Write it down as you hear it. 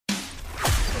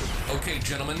Okay,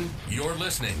 gentlemen, you're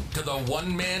listening to the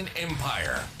One Man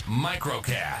Empire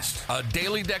Microcast, a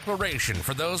daily declaration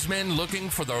for those men looking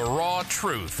for the raw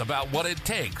truth about what it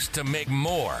takes to make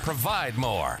more, provide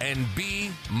more, and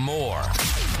be more.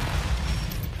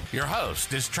 Your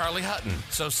host is Charlie Hutton,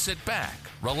 so sit back,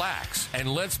 relax,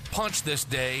 and let's punch this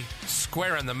day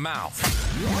square in the mouth.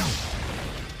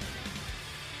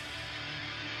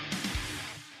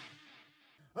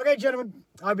 Okay, gentlemen,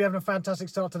 I hope you're having a fantastic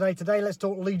start today. Today, let's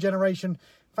talk lead generation.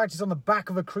 In fact, it's on the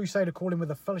back of a Crusader call-in with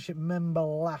a fellowship member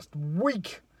last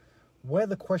week, where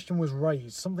the question was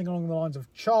raised. Something along the lines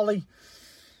of, Charlie,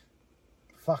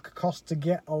 cost to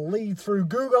get a lead through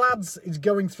Google Ads is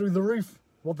going through the roof.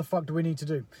 What the fuck do we need to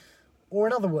do? Or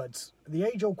in other words, the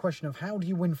age-old question of how do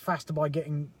you win faster by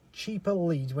getting cheaper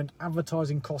leads when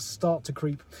advertising costs start to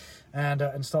creep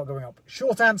and start going up?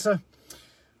 Short answer,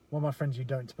 well, my friends, you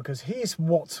don't. Because here's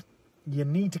what you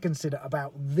need to consider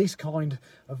about this kind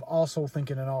of arsehole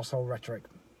thinking and arsehole rhetoric.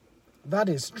 That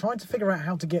is, trying to figure out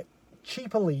how to get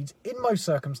cheaper leads in most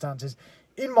circumstances,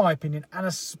 in my opinion, and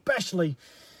especially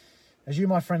as you,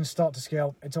 my friends, start to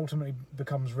scale, it ultimately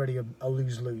becomes really a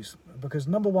lose-lose. Because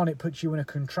number one, it puts you in a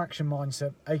contraction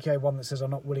mindset, aka one that says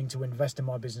I'm not willing to invest in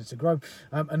my business to grow.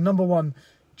 And number one,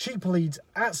 cheap leads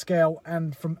at scale,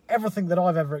 and from everything that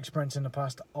I've ever experienced in the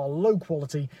past, are low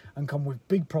quality and come with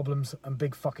big problems and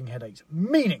big fucking headaches.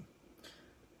 Meaning,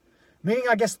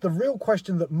 I guess the real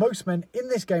question that most men in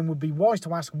this game would be wise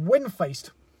to ask when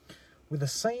faced with the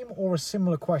same or a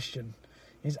similar question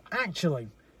is actually,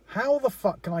 how the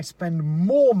fuck can I spend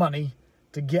more money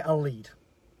to get a lead?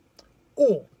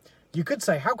 Or you could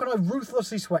say, how can I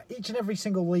ruthlessly sweat each and every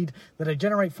single lead that I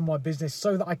generate for my business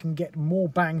so that I can get more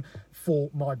bang for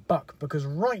my buck? Because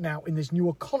right now, in this new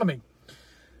economy,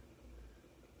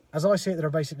 as I see it, there are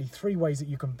basically three ways that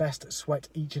you can best sweat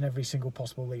each and every single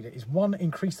possible lead. It is one,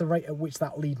 increase the rate at which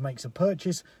that lead makes a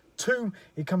purchase. Two,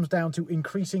 it comes down to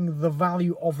increasing the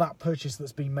value of that purchase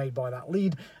that's been made by that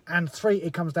lead. And three,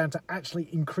 it comes down to actually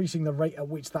increasing the rate at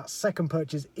which that second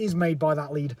purchase is made by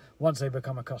that lead once they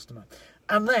become a customer.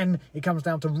 And then it comes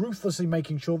down to ruthlessly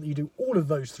making sure that you do all of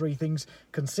those three things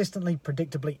consistently,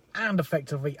 predictably, and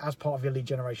effectively as part of your lead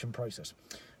generation process.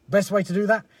 Best way to do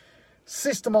that?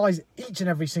 Systemize each and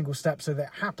every single step so that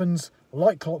it happens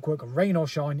like clockwork, rain or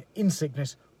shine, in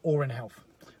sickness or in health.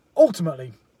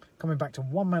 Ultimately, coming back to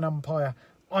One Man Empire,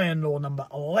 Iron Law number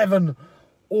 11,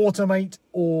 automate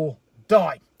or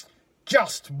die.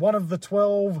 Just one of the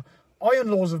 12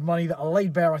 Iron Laws of money that are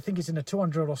laid bare. I think it's in the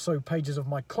 200 or so pages of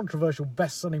my controversial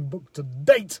best-selling book to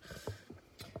date,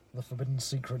 The Forbidden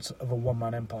Secrets of a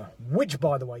One-Man Empire. Which,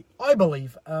 by the way, I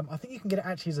believe, I think you can get it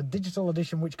actually as a digital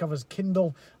edition, which covers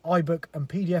Kindle, iBook, and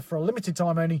PDF for a limited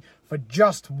time only for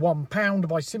just £1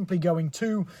 by simply going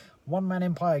to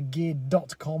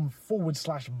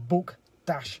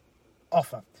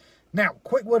onemanempiregear.com/book-offer. Now,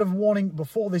 quick word of warning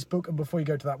before this book and before you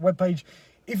go to that webpage.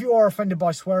 If you are offended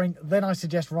by swearing, then I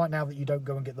suggest right now that you don't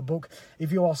go and get the book.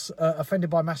 If you are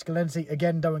offended by masculinity,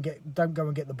 again, don't go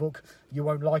and get the book. You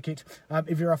won't like it.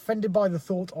 If you're offended by the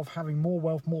thought of having more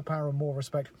wealth, more power, and more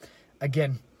respect,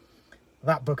 again,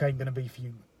 that book ain't going to be for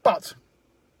you. But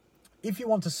if you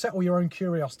want to settle your own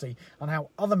curiosity on how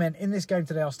other men in this game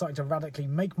today are starting to radically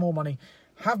make more money,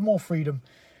 have more freedom,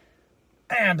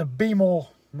 and be more,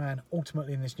 man,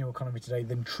 ultimately in this new economy today,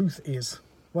 then truth is,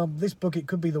 well, this book, it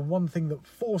could be the one thing that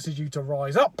forces you to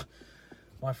rise up,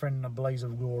 my friend, in a blaze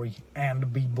of glory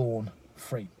and be born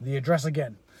free. The address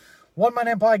again,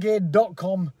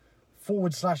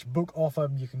 onemanempiregear.com/book offer.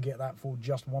 You can get that for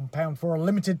just £1 for a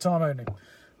limited time only.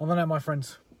 On the note, my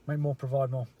friends, make more,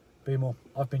 provide more, be more.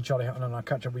 I've been Charlie Hutton, and I'll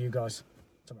catch up with you guys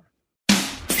tomorrow.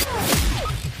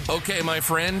 Okay, my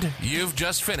friend, you've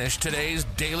just finished today's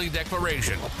daily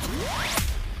declaration.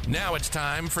 Now it's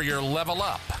time for your level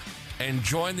up. And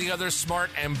join the other smart,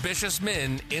 ambitious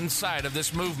men inside of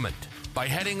this movement by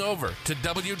heading over to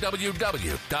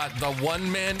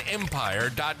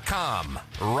www.theonemanempire.com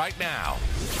right now.